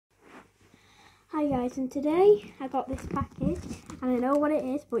Hi guys, and today I got this package and I know what it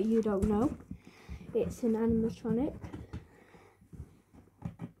is, but you don't know. It's an animatronic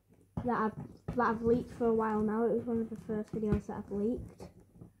that I've leaked for a while now. It was one of the first videos that I've leaked.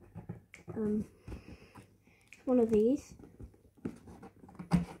 One of these.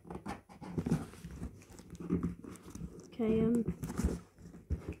 Okay,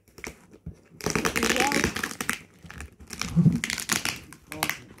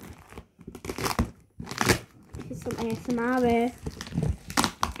 here's some ASMR.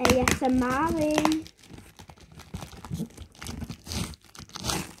 ASMR.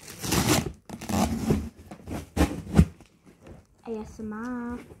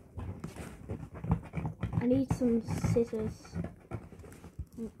 ASMR. I need some scissors.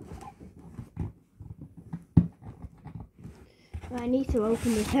 I need to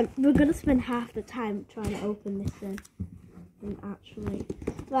open this. We're gonna spend half the time trying to open this thing. And actually,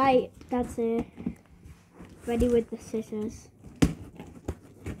 right, that's it. Ready with the scissors.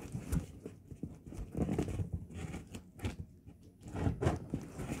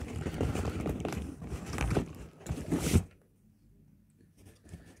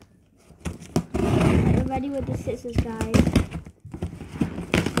 Ready with the scissors, guys.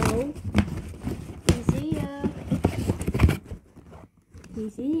 So,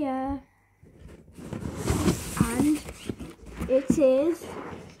 he's here. And it is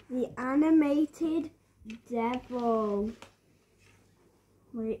the animated devil.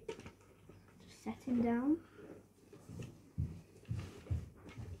 Wait, just set him down.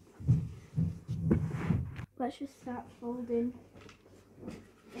 Let's just start folding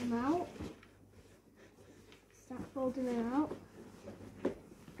him out. Start folding it out.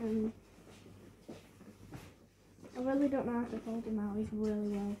 And I really don't know how to fold him out. He's really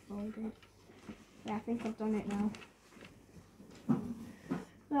well folded. Yeah, I think I've done it now.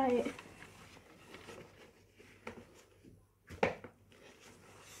 Right.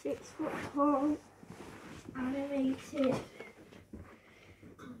 6 foot tall animated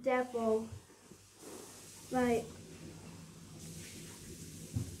devil. Right.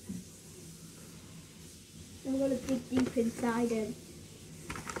 I'm gonna dig deep inside him.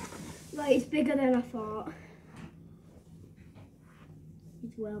 Right, it's bigger than I thought.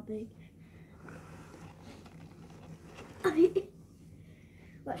 He's well big.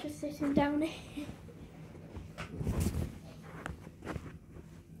 Let's just sit him down here.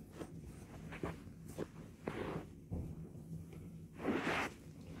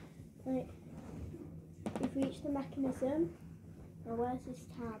 Right, we've reached the mechanism. Now where's this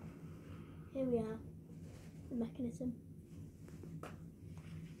tab? Here we are, the mechanism.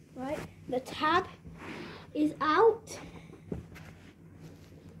 Right, the tab is out.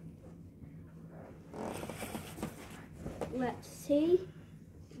 Let's see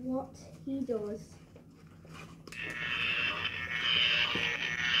what he does.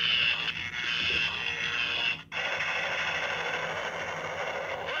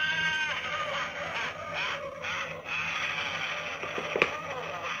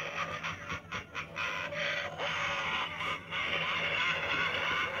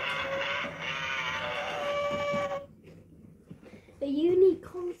 A unique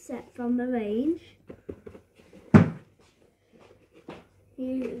concept from the range.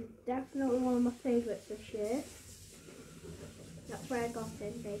 He's definitely one of my favourites this year. That's where I got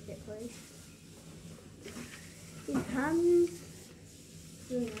him, basically. His hands,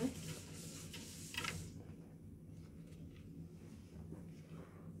 really nice.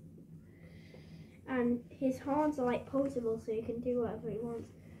 And his horns are like posable, so he can do whatever he wants.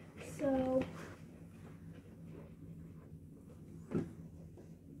 So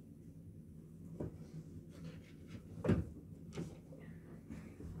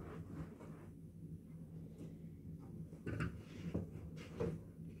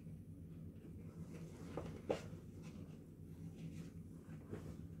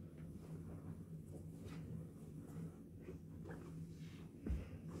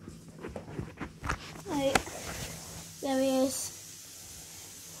right, there he is.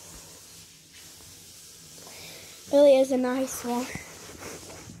 Really is a nice one.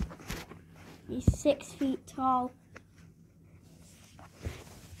 He's 6 feet tall.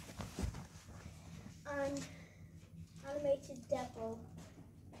 And animated devil.